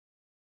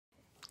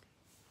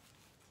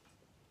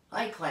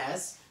Hi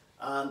class,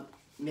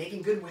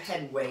 making good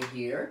headway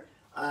here.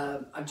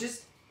 I'm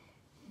just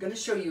going to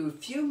show you a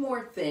few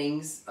more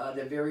things that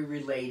are very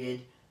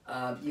related.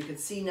 You can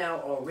see now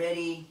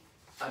already,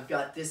 I've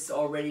got this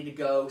all ready to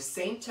go.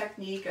 Same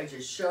technique I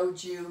just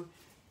showed you.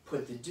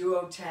 Put the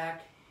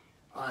Duo-Tac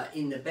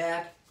in the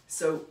back.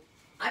 So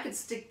I can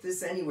stick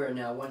this anywhere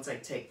now once I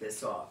take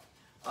this off.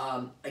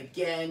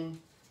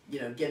 Again,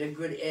 get a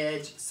good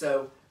edge.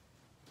 So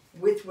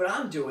with what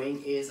I'm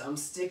doing is I'm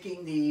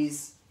sticking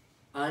these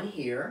on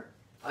here.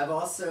 I've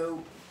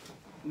also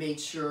made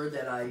sure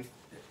that I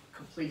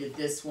completed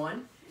this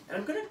one. And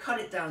I'm going to cut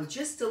it down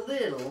just a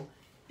little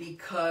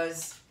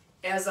because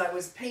as I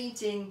was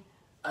painting,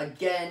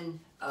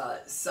 again,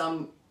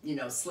 some,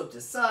 slipped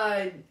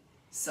aside,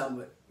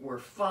 some were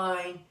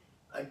fine.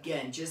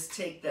 Again, just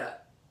take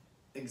that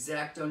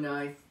X-Acto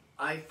knife.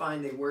 I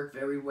find they work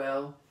very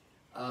well.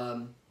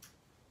 And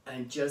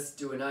just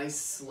do a nice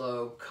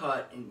slow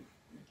cut and,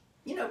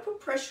 put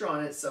pressure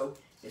on it so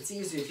it's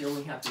easier if you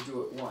only have to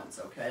do it once,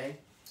 okay?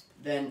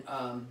 Then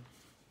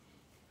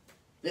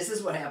this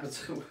is what happens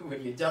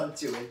when you don't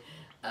do it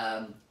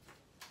a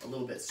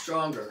little bit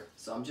stronger.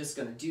 So I'm just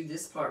going to do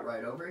this part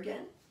right over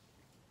again,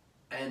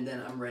 and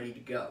then I'm ready to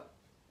go.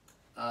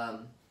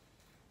 I've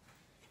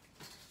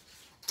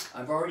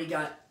already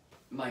got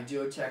my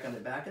Duo-Tac on the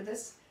back of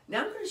this.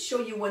 Now I'm going to show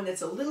you one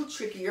that's a little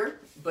trickier,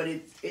 but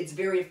it's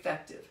very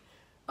effective.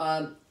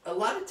 A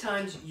lot of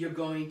times you're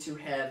going to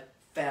have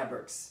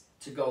fabrics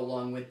to go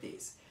along with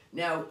these.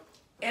 Now,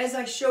 as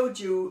I showed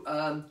you,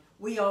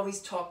 we always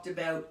talked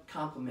about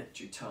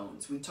complementary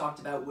tones. We talked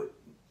about what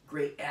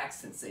great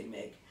accents they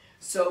make.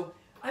 So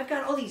I've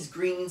got all these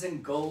greens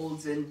and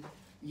golds, and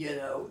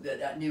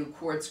that new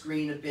quartz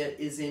green a bit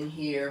is in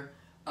here.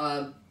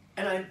 And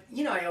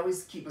I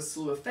always keep a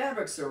slew of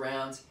fabrics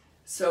around.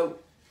 So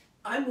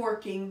I'm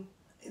working.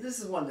 This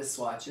is one of the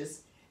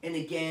swatches. And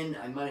again,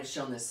 I might have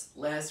shown this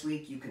last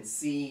week. You can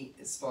see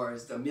as far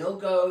as the mill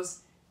goes,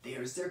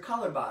 there's their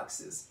color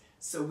boxes.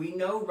 So we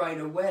know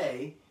right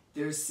away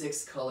there's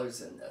 6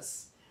 colors in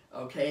this.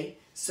 Okay,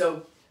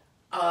 so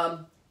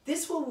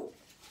this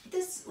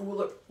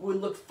would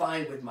look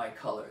fine with my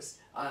colors.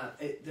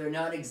 They're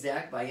not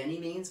exact by any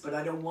means, but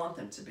I don't want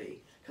them to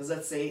be. Because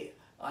let's say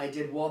I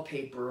did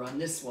wallpaper on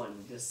this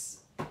one,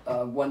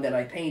 one that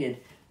I painted,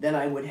 then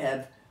I would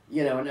have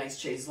a nice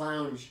chaise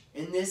lounge.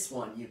 In this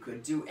one, you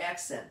could do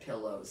accent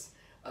pillows.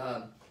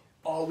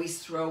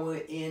 Always throw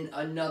in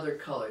another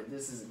color.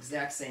 This is the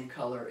exact same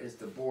color as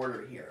the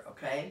border here,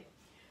 okay?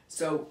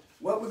 So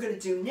what we're going to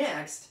do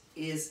next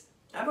is,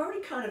 I've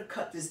already kind of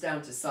cut this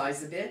down to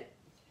size a bit,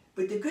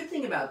 but the good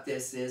thing about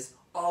this is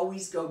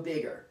always go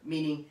bigger,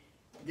 meaning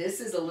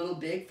this is a little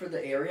big for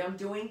the area I'm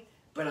doing,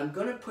 but I'm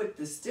going to put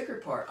the sticker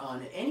part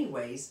on it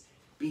anyways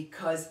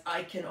because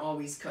I can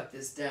always cut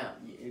this down.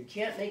 You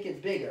can't make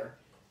it bigger,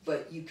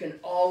 but you can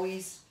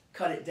always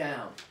cut it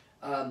down,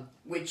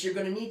 which you're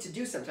going to need to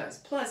do sometimes.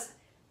 Plus,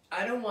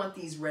 I don't want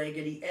these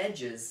raggedy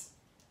edges.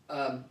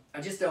 I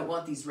just don't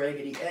want these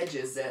raggedy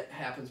edges that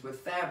happens with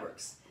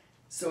fabrics.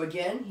 So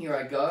again, here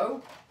I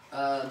go.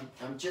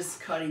 I'm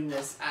just cutting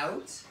this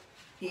out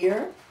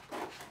here.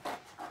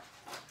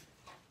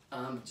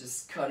 I'm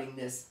just cutting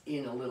this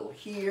in a little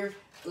here.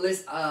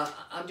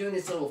 I'm doing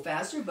this a little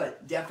faster,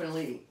 but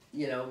definitely,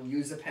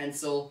 use a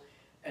pencil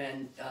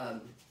and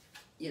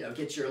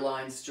get your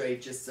lines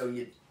straight just so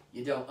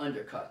you don't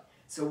undercut.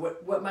 So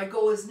what my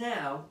goal is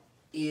now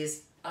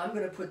is I'm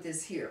going to put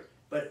this here,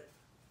 but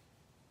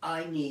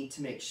I need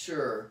to make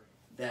sure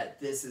that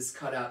this is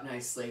cut out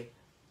nicely.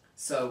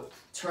 So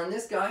turn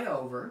this guy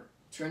over,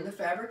 turn the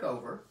fabric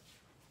over,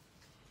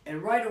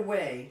 and right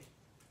away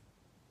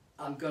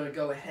I'm going to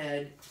go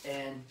ahead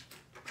and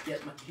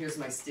here's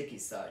my sticky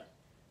side.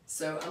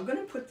 So I'm going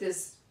to put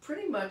this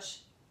pretty much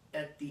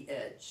at the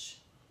edge,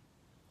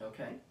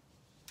 okay?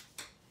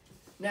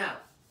 Now,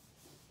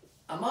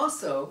 I'm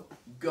also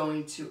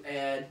going to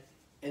add,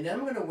 and then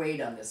I'm going to wait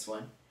on this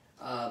one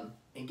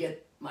and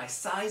get my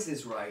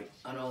sizes right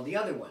on all the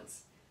other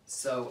ones.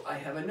 So I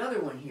have another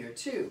one here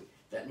too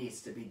that needs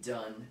to be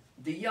done,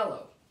 the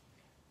yellow.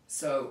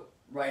 So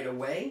right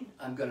away,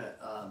 I'm going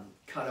to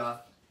cut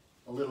off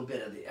a little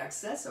bit of the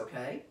excess,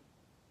 okay?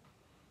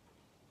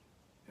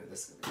 Oh,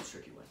 this is going to be a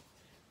tricky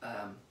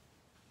one.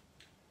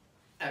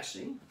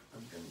 Actually,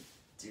 I'm going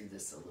to do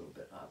this a little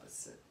bit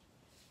opposite.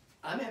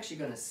 I'm actually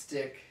going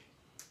to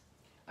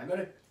I'm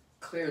going to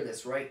clear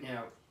this right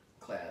now,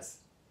 class,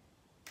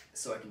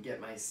 so I can get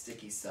my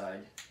sticky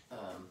side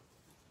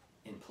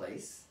in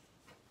place.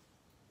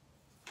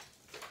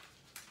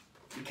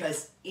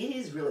 Because it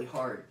is really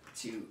hard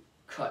to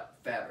cut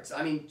fabrics.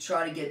 I mean,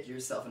 try to get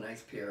yourself a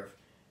nice pair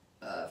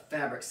of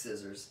fabric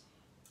scissors,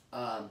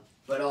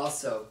 but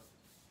also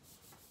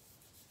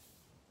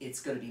it's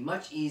going to be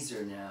much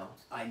easier now.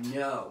 I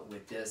know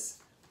with this,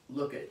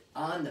 look at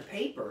on the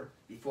paper,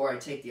 before I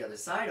take the other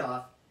side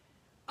off,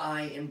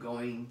 I am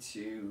going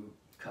to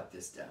cut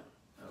this down,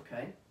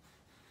 okay?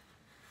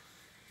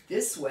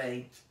 This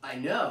way, I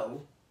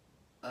know,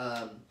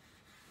 and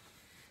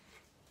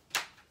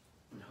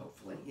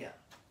hopefully, yeah,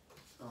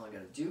 all I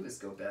gotta to do is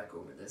go back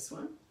over this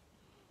one.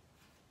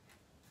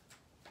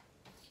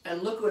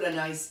 And look what a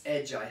nice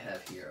edge I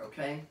have here,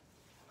 okay?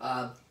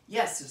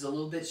 Yes, there's a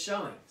little bit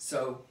showing.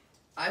 So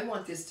I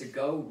want this to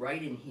go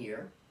right in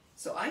here.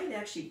 So I can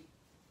actually,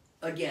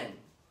 again,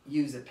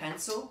 use a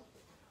pencil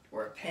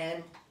or a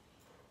pen.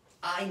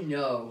 I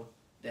know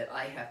that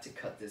I have to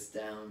cut this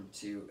down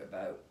to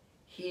about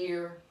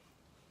here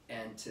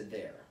and to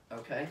there,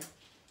 okay?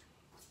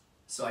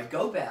 So I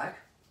go back,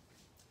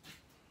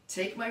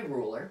 take my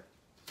ruler,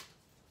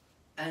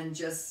 and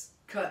just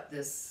cut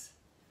this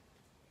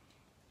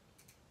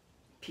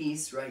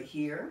piece right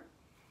here.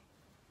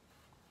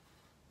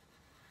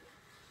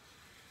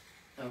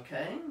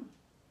 Okay?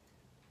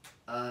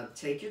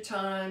 Take your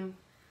time.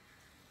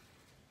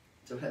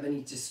 Don't have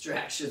any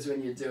distractions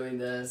when you're doing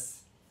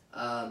this.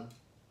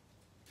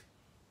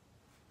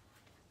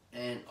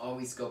 And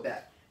always go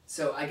back.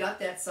 So I got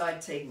that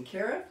side taken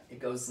care of. It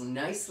goes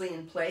nicely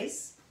in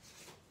place.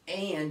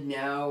 And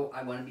now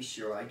I want to be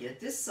sure I get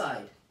this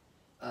side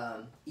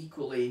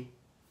equally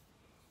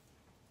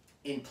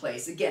in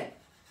place. Again,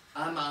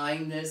 I'm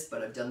eyeing this,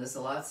 but I've done this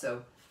a lot,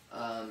 so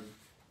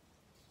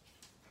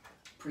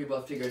pretty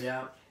well figured it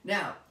out.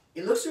 Now,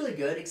 it looks really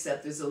good,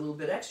 except there's a little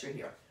bit extra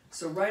here.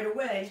 So right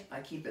away, I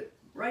keep it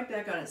right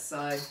back on its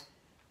side.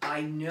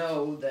 I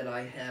know that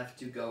I have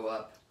to go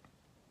up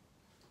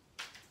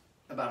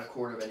about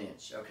 1/4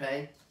 inch,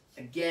 okay?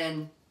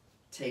 Again,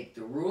 take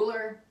the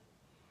ruler,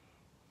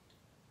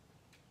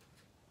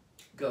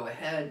 go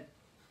ahead,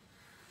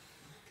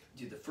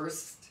 do the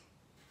first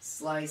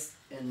slice,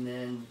 and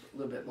then a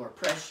little bit more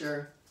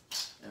pressure,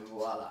 and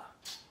voila.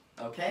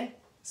 Okay?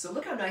 So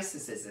look how nice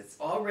this is. It's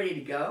all ready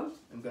to go.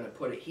 I'm going to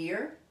put it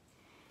here.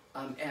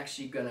 I'm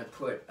actually going to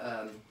put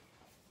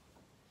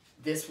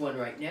this one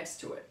right next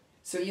to it.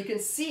 So you can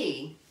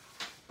see,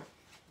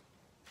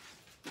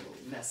 a little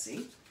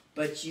messy,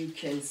 but you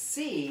can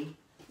see,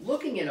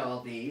 looking at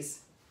all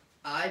these,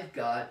 I'm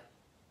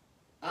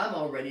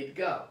all ready to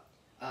go.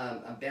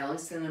 I'm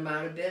balancing them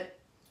out a bit,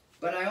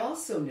 but I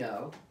also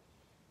know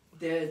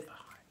that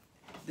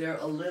they're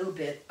a little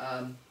bit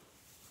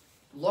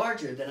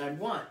larger than I'd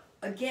want.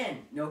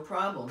 Again, no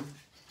problem,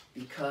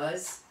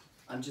 because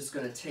I'm just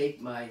going to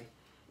take my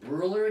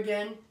ruler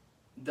again.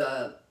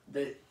 The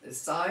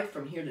side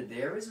from here to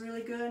there is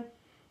really good.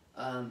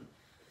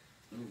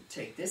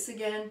 Take this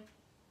again,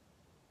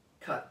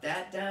 cut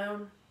that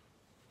down,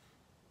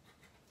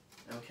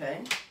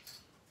 okay?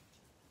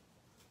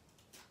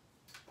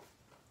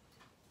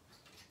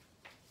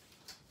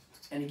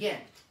 And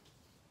again,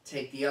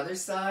 take the other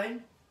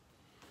side,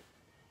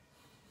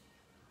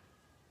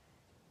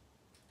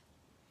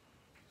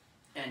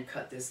 and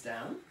cut this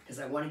down, because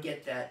I want to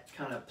get that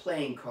kind of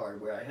playing card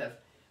where I have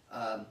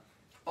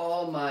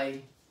all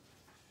my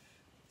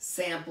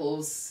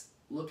samples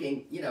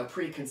looking, you know,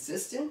 pretty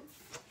consistent.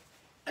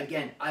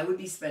 Again, I would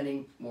be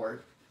spending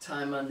more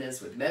time on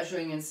this with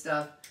measuring and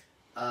stuff,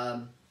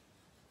 and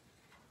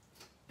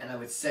I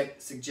would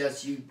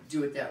suggest you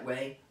do it that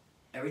way.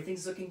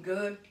 Everything's looking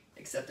good,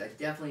 except I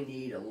definitely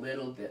need a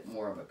little bit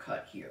more of a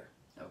cut here,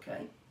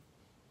 okay?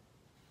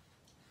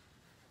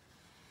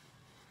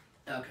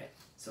 Okay,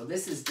 so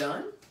this is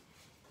done.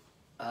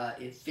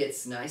 It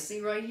fits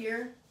nicely right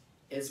here,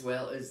 as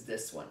well as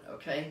this one,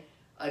 okay?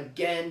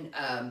 Again,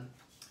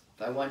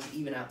 if I want to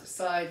even out the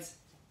sides,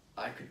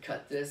 I could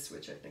cut this,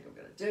 which I think I'm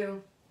going to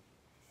do.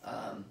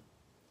 I'm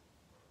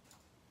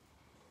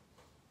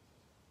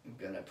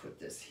going to put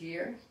this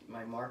here,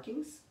 my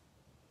markings.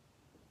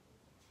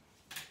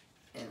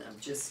 And I'm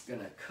just going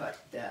to cut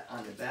that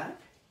on the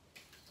back.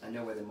 I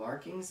know where the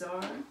markings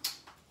are.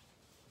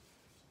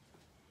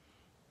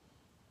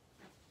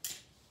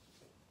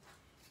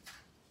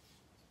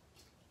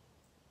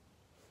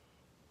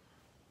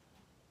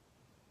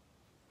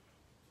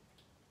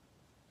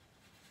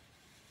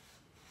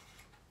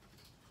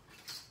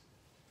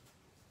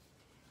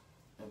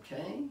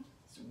 Okay,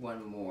 so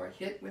one more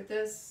hit with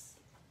this.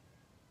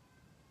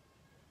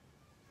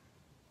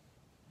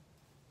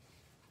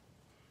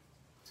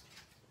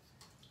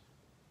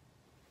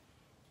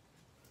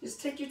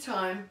 Just take your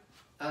time.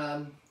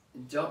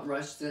 Don't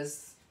rush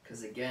this,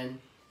 because again,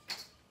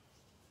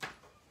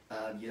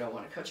 you don't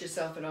want to cut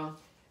yourself at all.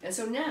 And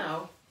so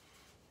now,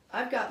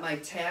 I've got my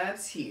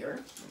tabs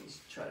here. Let me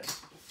try to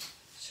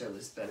show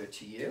this better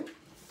to you.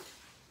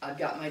 I've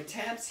got my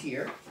tabs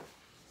here.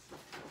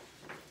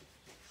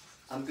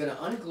 I'm going to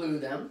unglue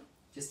them,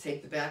 just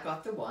take the back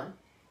off the one,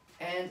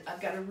 and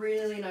I've got a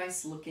really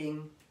nice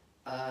looking,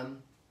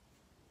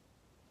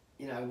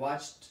 you know, I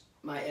watched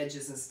my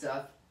edges and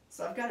stuff,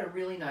 so I've got a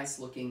really nice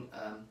looking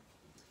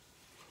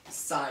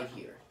side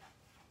here.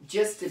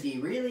 Just to be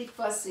really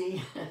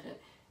fussy,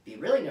 be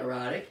really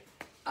neurotic,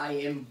 I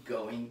am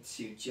going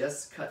to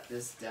just cut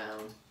this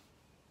down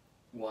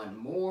one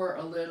more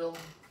a little,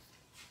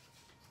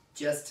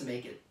 just to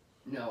make it,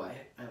 no, I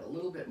have a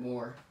little bit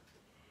more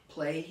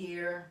play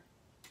here.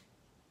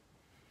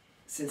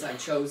 Since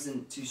I've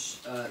chosen to,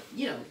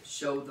 you know,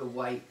 show the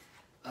white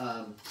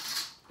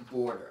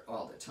border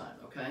all the time,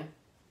 okay?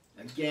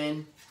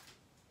 Again,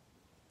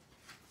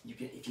 You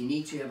can, if you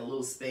need to have a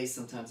little space,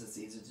 sometimes it's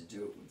easier to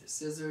do it with the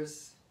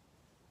scissors.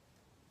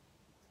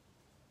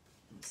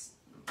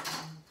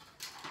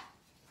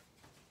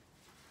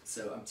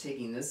 So I'm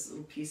taking this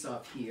little piece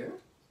off here.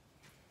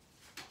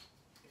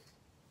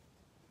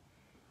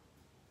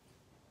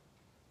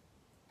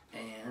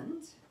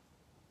 And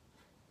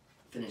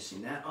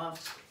finishing that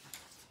off.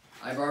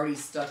 I've already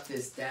stuck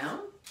this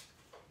down.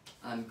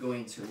 I'm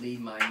going to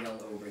leave my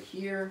yellow over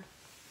here.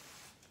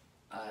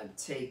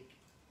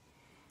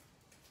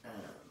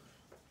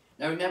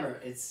 Now remember,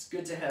 it's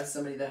good to have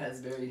somebody that has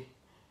very,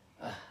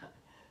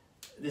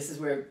 this is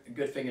where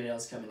good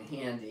fingernails come in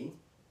handy.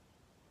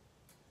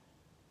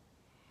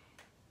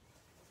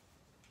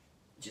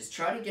 Just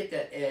try to get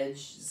that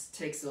edge, just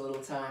takes a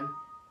little time.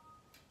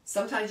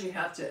 Sometimes you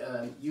have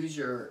to use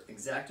your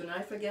X-Acto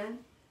knife again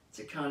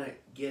to kind of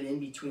get in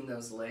between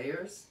those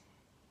layers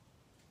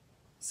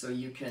so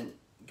you can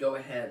go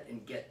ahead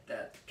and get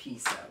that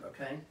piece out,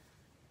 okay?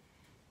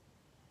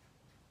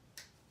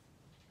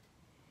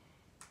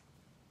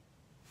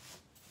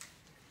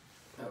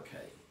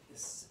 Okay,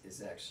 this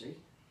is actually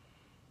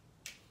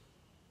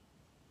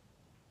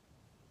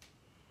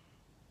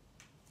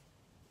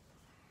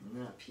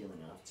not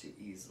peeling off too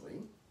easily.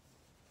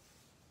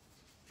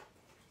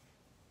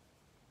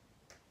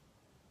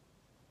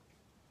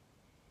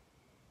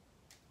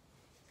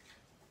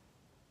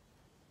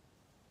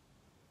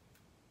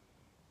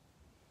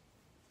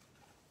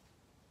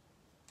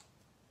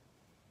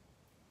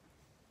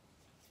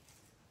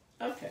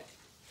 Okay,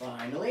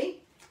 finally.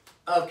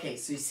 Okay,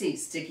 so you see,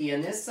 sticky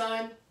on this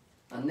side.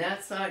 On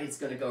that side, it's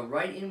going to go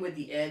right in with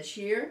the edge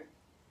here.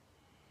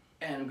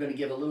 And I'm going to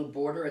give a little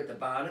border at the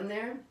bottom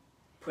there.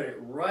 Put it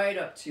right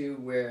up to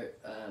where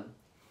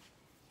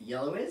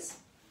yellow is.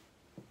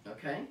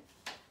 Okay.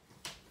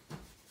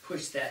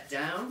 Push that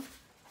down.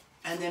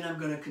 And then I'm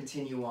going to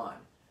continue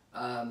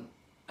on.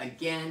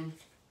 Again,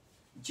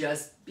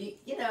 just be,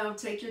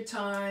 take your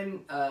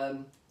time.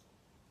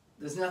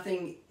 There's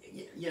nothing,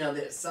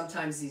 that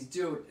sometimes these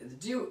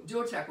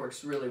Duotech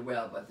works really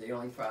well, but the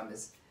only problem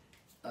is,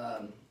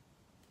 of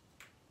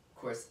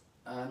course,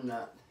 I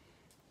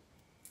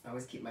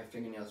always keep my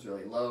fingernails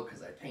really low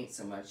because I paint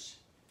so much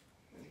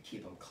to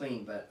keep them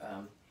clean, but,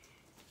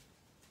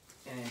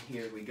 and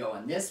here we go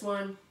on this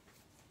one,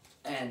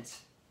 and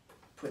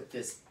put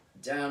this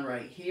down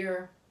right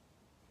here,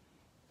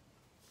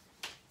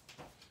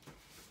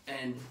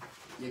 and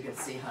you can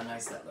see how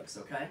nice that looks,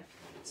 okay?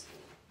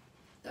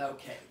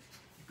 Okay.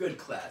 Good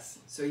class.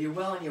 So you're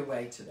well on your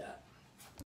way to that.